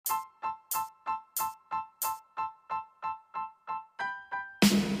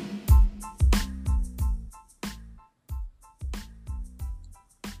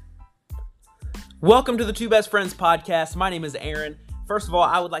Welcome to the Two Best Friends podcast. My name is Aaron. First of all,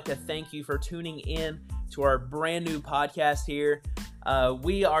 I would like to thank you for tuning in to our brand new podcast here.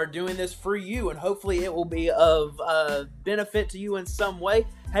 We are doing this for you, and hopefully it will be of benefit to you in some way.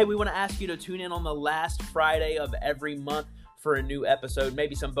 Hey, we want to ask you to tune in on the last Friday of every month for a new episode,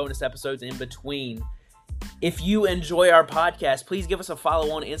 maybe some bonus episodes in between. If you enjoy our podcast, please give us a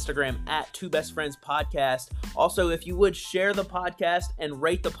follow on Instagram at Two Best Friends Podcast. Also, if you would share the podcast and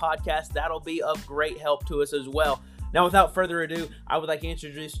rate the podcast, that'll be of great help to us as well. Now, without further ado, I would like to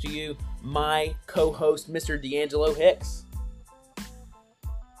introduce to you my co-host, Mr. D'Angelo Hicks.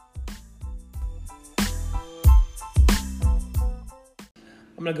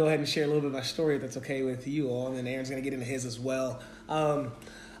 I'm going to go ahead and share a little bit of my story, if that's okay with you all, and then Aaron's going to get into his as well.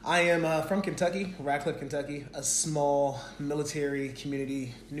 I am from Kentucky, Radcliffe, Kentucky, a small military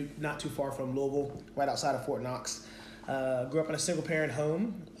community not too far from Louisville, right outside of Fort Knox. Grew up in a single-parent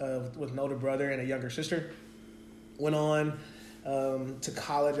home with an older brother and a younger sister. Went on to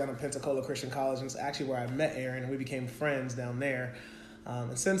college down at Pensacola Christian College, and it's actually where I met Aaron, and we became friends down there.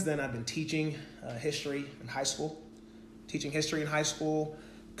 And since then, I've been teaching history in high school,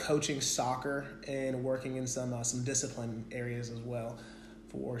 coaching soccer, and working in some discipline areas as well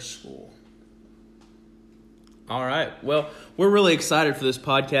for school. All right. Well, we're really excited for this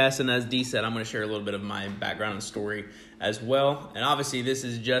podcast, and as Dee said, I'm going to share a little bit of my background and story as well. And obviously, this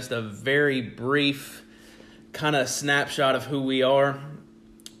is just a very brief kind of snapshot of who we are.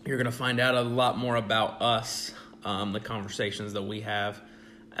 You're going to find out a lot more about us, the conversations that we have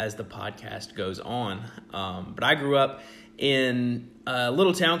as the podcast goes on. But I grew up in a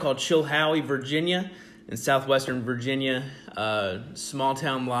little town called Chilhowie, Virginia, in southwestern Virginia. Small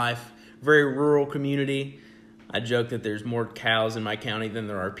town life, very rural community. I joke that there's more cows in my county than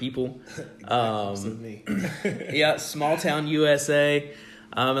there are people. Me. Yeah, small town USA.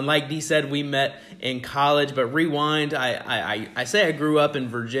 And like Dee said, we met in college. But rewind, I say I grew up in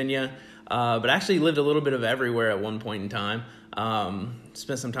Virginia, but actually lived a little bit of everywhere at one point in time.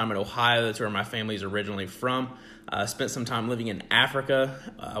 Spent some time in Ohio. That's where my family's originally from. Spent some time living in Africa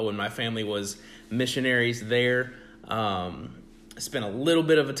when my family was missionaries there. Spent a little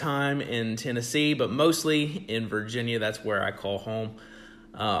bit of a time in Tennessee, but mostly in Virginia. That's where I call home.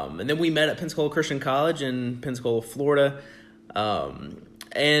 And then we met at Pensacola Christian College in Pensacola, Florida.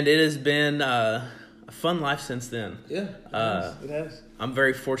 And it has been a fun life since then. Yeah, it has. I'm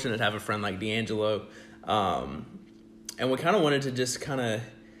very fortunate to have a friend like D'Angelo. And we kind of wanted to just kind of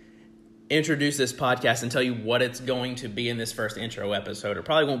introduce this podcast and tell you what it's going to be in this first intro episode. It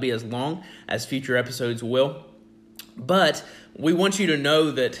probably won't be as long as future episodes will, but we want you to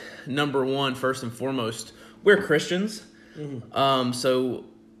know that, number one, first and foremost, we're Christians. Mm-hmm. So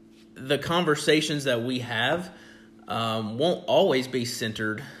the conversations that we have won't always be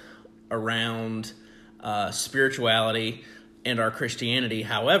centered around spirituality and our Christianity.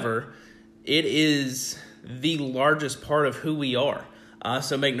 However, it is the largest part of who we are.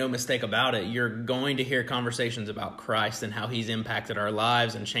 So make no mistake about it, you're going to hear conversations about Christ and how he's impacted our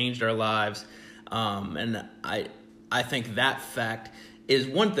lives and changed our lives. And I think that fact is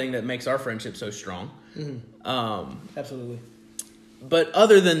one thing that makes our friendship so strong. Mm-hmm. Absolutely. But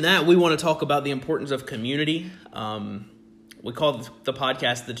other than that, we want to talk about the importance of community. We call the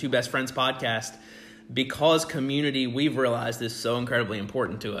podcast the Two Best Friends Podcast because community, we've realized, is so incredibly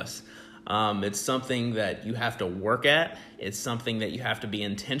important to us. It's something that you have to work at. It's something that you have to be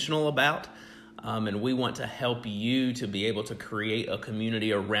intentional about. And we want to help you to be able to create a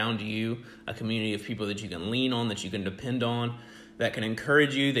community around you, a community of people that you can lean on, that you can depend on, that can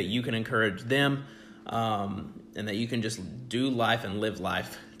encourage you, that you can encourage them, and that you can just do life and live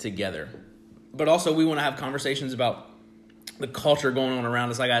life together. But also we want to have conversations about the culture going on around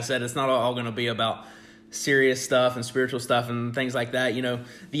us. Like I said, it's not all going to be about serious stuff and spiritual stuff and things like that. You know,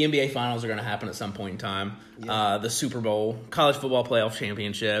 the NBA finals are going to happen at some point in time. Yeah. The Super Bowl, college football playoff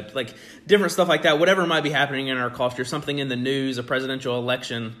championship, like different stuff like that. Whatever might be happening in our culture, something in the news, a presidential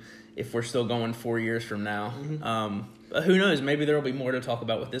election, if we're still going 4 years from now. Mm-hmm. Who knows? Maybe there will be more to talk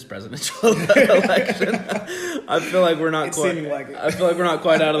about with this presidential election. I feel like we're not quite. I feel like we're not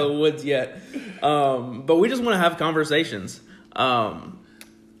quite out of the woods yet. But we just want to have conversations.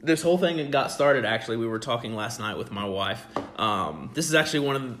 This whole thing got started, actually, we were talking last night with my wife. This is actually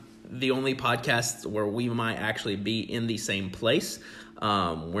one of the only podcasts where we might actually be in the same place.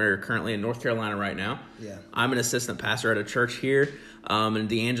 We're currently in North Carolina right now. Yeah. I'm an assistant pastor at a church here. And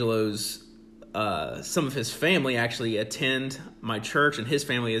D'Angelo's, some of his family actually attend my church, and his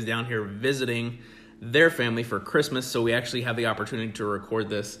family is down here visiting their family for Christmas. So we actually have the opportunity to record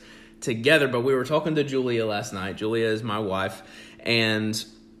this together. But we were talking to Julia last night. Julia is my wife. And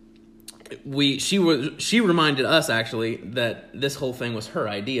She reminded us actually that this whole thing was her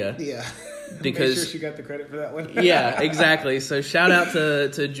idea. Yeah. Because make sure she got the credit for that one. Yeah, exactly. So shout out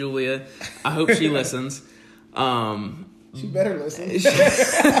to Julia. I hope she listens. She better listen.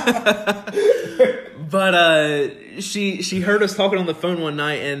 But she heard us talking on the phone one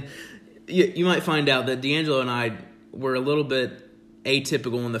night, and you might find out that D'Angelo and I were a little bit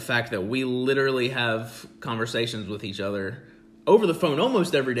atypical in the fact that we literally have conversations with each other over the phone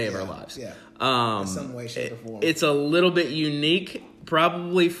almost every day of our lives. Yeah. In some way, shape, or form. It's a little bit unique,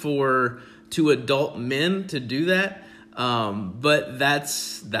 probably for two adult men to do that. But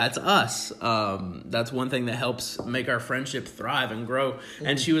that's us. That's one thing that helps make our friendship thrive and grow. Mm-hmm.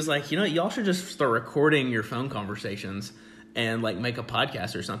 And she was like, y'all should just start recording your phone conversations and like make a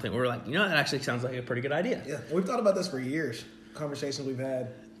podcast or something. We were like, that actually sounds like a pretty good idea. Yeah. We've thought about this for years. Conversations we've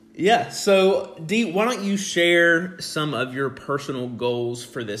had. Yeah. So Dee, why don't you share some of your personal goals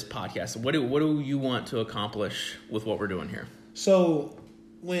for this podcast? What do you want to accomplish with what we're doing here? So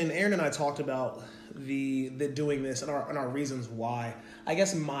when Aaron and I talked about the doing this and our reasons why, I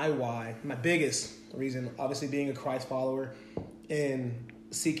guess my biggest reason, obviously being a Christ follower and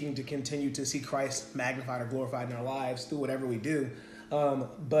seeking to continue to see Christ magnified or glorified in our lives through whatever we do,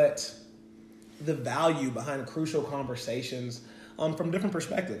 but the value behind crucial conversations from different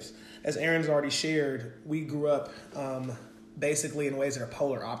perspectives. As Aaron's already shared, we grew up basically in ways that are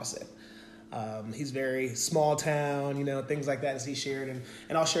polar opposite. He's very small town, things like that, as he shared.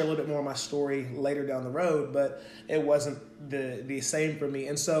 And I'll share a little bit more of my story later down the road, but it wasn't the same for me.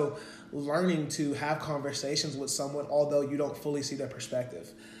 And so learning to have conversations with someone, although you don't fully see their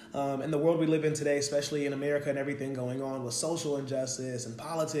perspective. In the world we live in today, especially in America and everything going on with social injustice and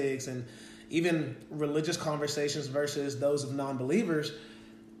politics and even religious conversations versus those of non-believers,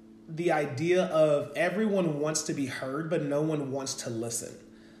 the idea of everyone wants to be heard, but no one wants to listen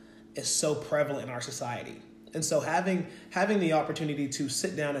is so prevalent in our society. And so having the opportunity to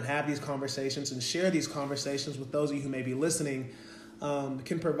sit down and have these conversations and share these conversations with those of you who may be listening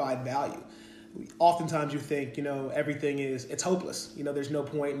can provide value. Oftentimes you think, everything it's hopeless. There's no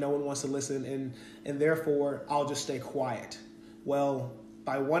point, no one wants to listen, and therefore I'll just stay quiet. Well,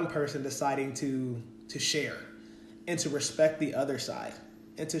 by one person deciding to share and to respect the other side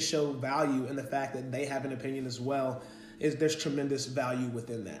and to show value in the fact that they have an opinion as well, there's tremendous value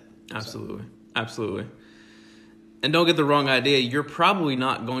within that. Absolutely. Absolutely. And don't get the wrong idea. You're probably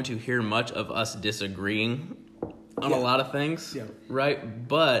not going to hear much of us disagreeing on a lot of things, right?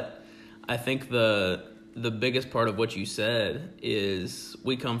 But I think the biggest part of what you said is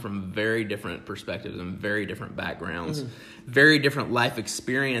we come from very different perspectives and very different backgrounds, very different life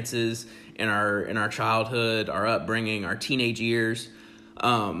experiences in our childhood, our upbringing, our teenage years.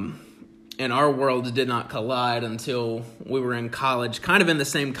 And our worlds did not collide until we were in college, kind of in the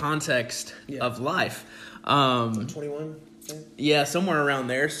same context of life. 21? Yeah, somewhere around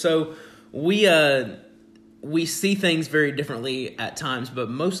there. So we see things very differently at times,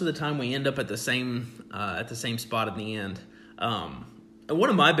 but most of the time we end up at the same spot in the end. And one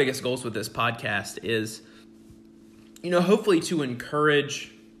of my biggest goals with this podcast is, hopefully to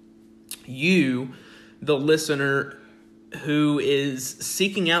encourage you, the listener, who is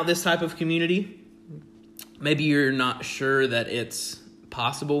seeking out this type of community. Maybe you're not sure that it's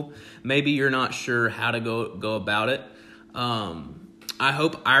possible. Maybe you're not sure how to go about it. I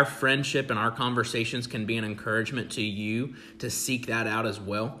hope our friendship and our conversations can be an encouragement to you to seek that out as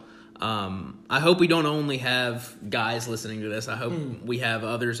well. I hope we don't only have guys listening to this. I hope we have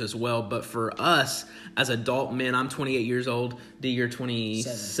others as well. But for us as adult men, I'm 28 years old. D, you're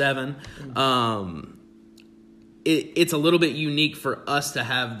 27. It's a little bit unique for us to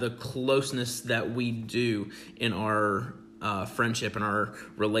have the closeness that we do in our friendship and our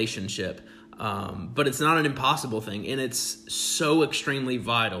relationship. But it's not an impossible thing, and it's so extremely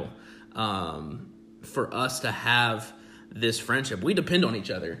vital for us to have this friendship. We depend on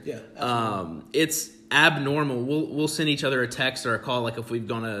each other. Yeah, it's abnormal. We'll send each other a text or a call, like if we've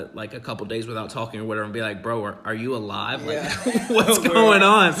gone a couple days without talking or whatever, and be like, "Bro, are you alive? Like, what's going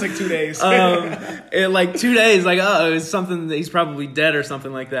on?" It's like 2 days. Like 2 days, like, it's something that he's probably dead or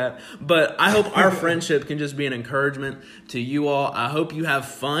something like that. But I hope our friendship can just be an encouragement to you all. I hope you have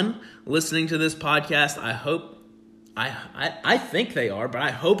fun listening to this podcast. I think they are, but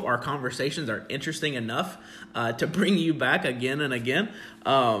I hope our conversations are interesting enough to bring you back again and again.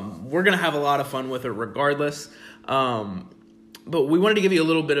 We're going to have a lot of fun with it regardless. But we wanted to give you a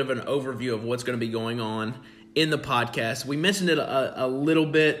little bit of an overview of what's going to be going on in the podcast. We mentioned it a little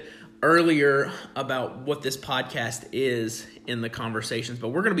bit earlier about what this podcast is in the conversations, but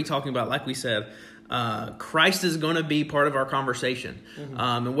we're going to be talking about, like we said, Christ is going to be part of our conversation.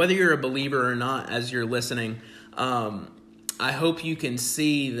 And whether you're a believer or not, as you're listening, I hope you can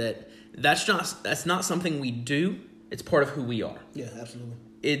see that that's not something we do. It's part of who we are. Yeah, absolutely.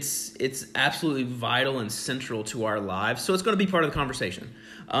 It's absolutely vital and central to our lives. So it's going to be part of the conversation.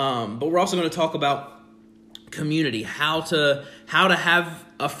 But we're also going to talk about community, how to have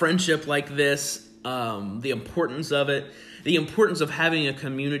a friendship like this, the importance of it, the importance of having a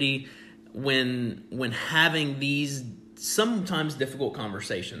community when having these sometimes difficult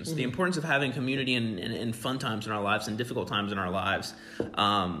conversations, the importance of having community in fun times in our lives and difficult times in our lives,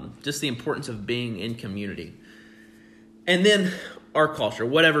 just the importance of being in community. And then our culture,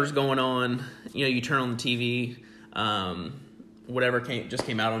 whatever's going on, you turn on the TV, whatever just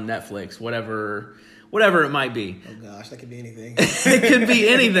came out on Netflix, whatever it might be. Oh gosh, that could be anything. It could be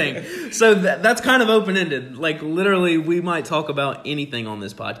anything. So that's kind of open-ended. Like literally, we might talk about anything on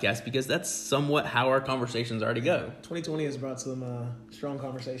this podcast because that's somewhat how our conversations already go. 2020 has brought some strong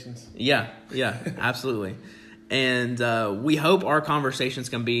conversations. Yeah, absolutely. And we hope our conversations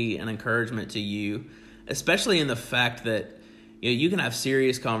can be an encouragement to you, especially in the fact that you can have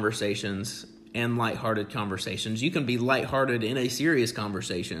serious conversations and lighthearted conversations. You can be lighthearted in a serious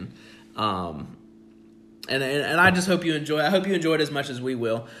conversation. And I just hope you enjoy. I hope you enjoy it as much as we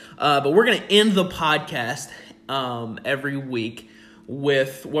will. But we're going to end the podcast every week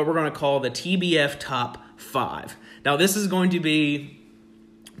with what we're going to call the TBF Top 5. Now, this is going to be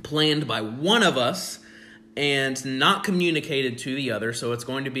planned by one of us and not communicated to the other, so it's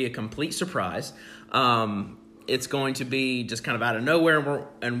going to be a complete surprise. It's going to be just kind of out of nowhere,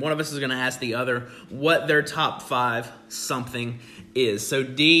 and one of us is going to ask the other what their top 5 something is. So,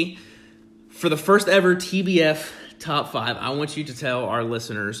 D, for the first ever TBF Top 5, I want you to tell our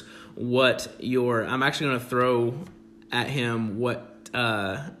listeners what I'm actually going to throw at him what,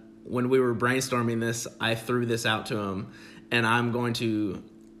 when we were brainstorming this, I threw this out to him, and I'm going to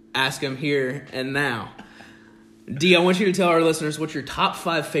ask him here and now. D, I want you to tell our listeners what your top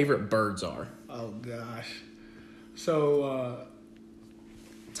 5 favorite birds are. Oh, gosh. So,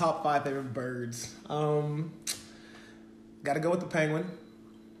 top 5 favorite birds. Gotta go with the penguin.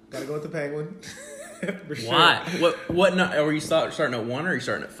 For sure. Why? What? Not, are you starting at 1 or are you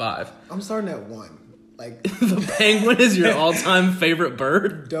starting at 5? I'm starting at 1. Like the penguin is your all-time favorite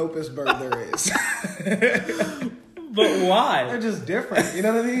bird? Dopest bird there is. But why? They're just different. You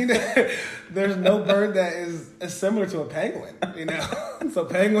know what I mean? There's no bird that is similar to a penguin. So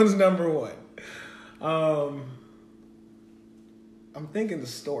penguin's number 1. I'm thinking the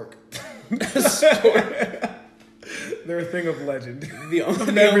stork. They're a thing of legend. The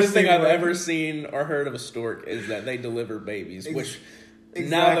only thing I've ever seen or heard of a stork is that they deliver babies, which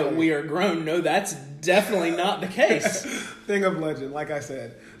now that we are grown, no, that's definitely not the case. Thing of legend, like I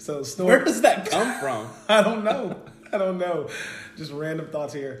said. So stork. Where does that come from? I don't know. Just random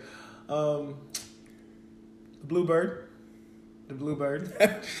thoughts here. The bluebird.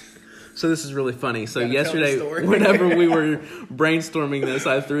 So this is really funny. So yesterday, whenever we were brainstorming this,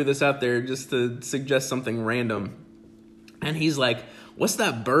 I threw this out there just to suggest something random. And he's like, what's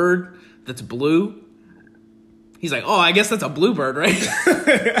that bird that's blue? He's like, oh, I guess that's a bluebird, right?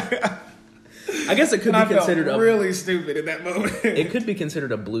 I guess it could be considered really stupid in that moment. It could be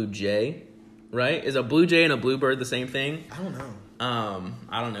considered a blue jay, right? Is a blue jay and a bluebird the same thing? I don't know.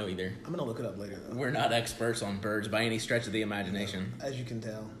 I don't know either. I'm going to look it up later, though. We're not experts on birds by any stretch of the imagination. As you can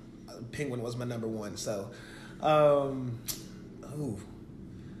tell. Penguin was my number 1, so I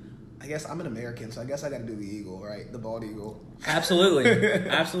guess I'm an American, so I guess I got to do the eagle, right? The bald eagle. Absolutely.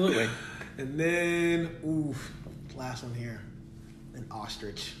 And then, last one here, an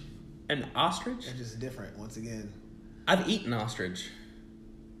ostrich. An ostrich? They're just different, once again. I've eaten ostrich.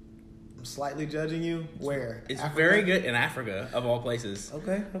 I'm slightly judging you. Where? It's Africa? Very good in Africa, of all places.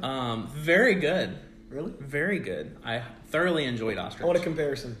 Okay. Very good. Really? Very good. I thoroughly enjoyed ostrich. I want a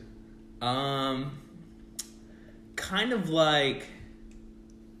comparison. Kind of like,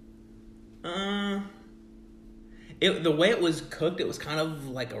 the way it was cooked, it was kind of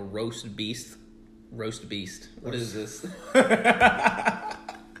like a roast beast. What is this?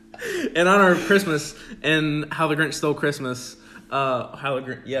 In honor of Christmas and How the Grinch Stole Christmas.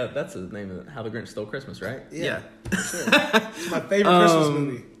 That's the name of it. How the Grinch Stole Christmas, right? Yeah. Sure. It's my favorite Christmas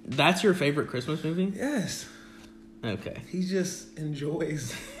movie. That's your favorite Christmas movie? Yes. Okay. He just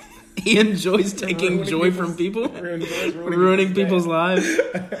enjoys. He enjoys taking joy from people, ruining people's lives.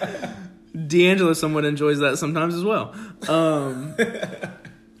 D'Angelo somewhat enjoys that sometimes as well.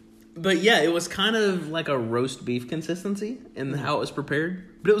 But yeah, it was kind of like a roast beef consistency in how it was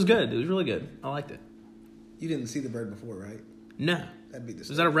prepared. But it was good. It was really good. I liked it. You didn't see the bird before, right? No. That'd be disgusting. It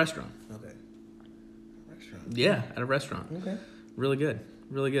was at a restaurant. Okay. Yeah, at a restaurant. Okay. Really good.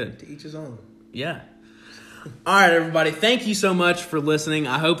 Really good. To each his own. Yeah. All right, everybody. Thank you so much for listening.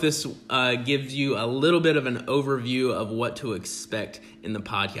 I hope this gives you a little bit of an overview of what to expect in the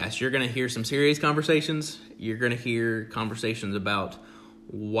podcast. You're going to hear some serious conversations. You're going to hear conversations about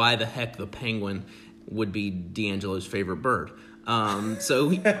why the heck the penguin would be D'Angelo's favorite bird. So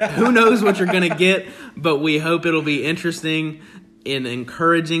who knows what you're going to get, but we hope it'll be interesting and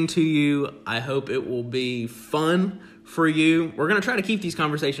encouraging to you. I hope it will be fun for you. We're going to try to keep these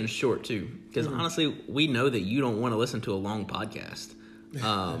conversations short too, because honestly, we know that you don't want to listen to a long podcast.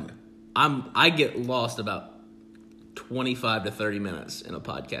 I get lost about 25 to 30 minutes in a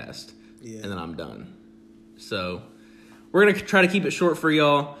podcast, and then I'm done. So we're going to try to keep it short for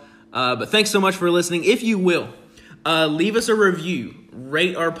y'all. But thanks so much for listening. If you will, leave us a review,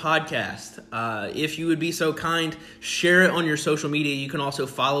 rate our podcast. If you would be so kind, share it on your social media. You can also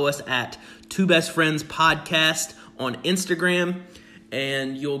follow us at Two Best Friends Podcast on Instagram,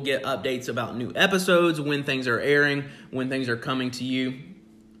 and you'll get updates about new episodes, when things are airing, when things are coming to you.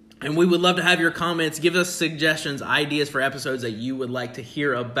 And we would love to have your comments. Give us suggestions, ideas for episodes that you would like to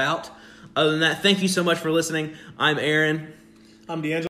hear about. Other than that, thank you so much for listening. I'm Aaron. I'm D'Angelo.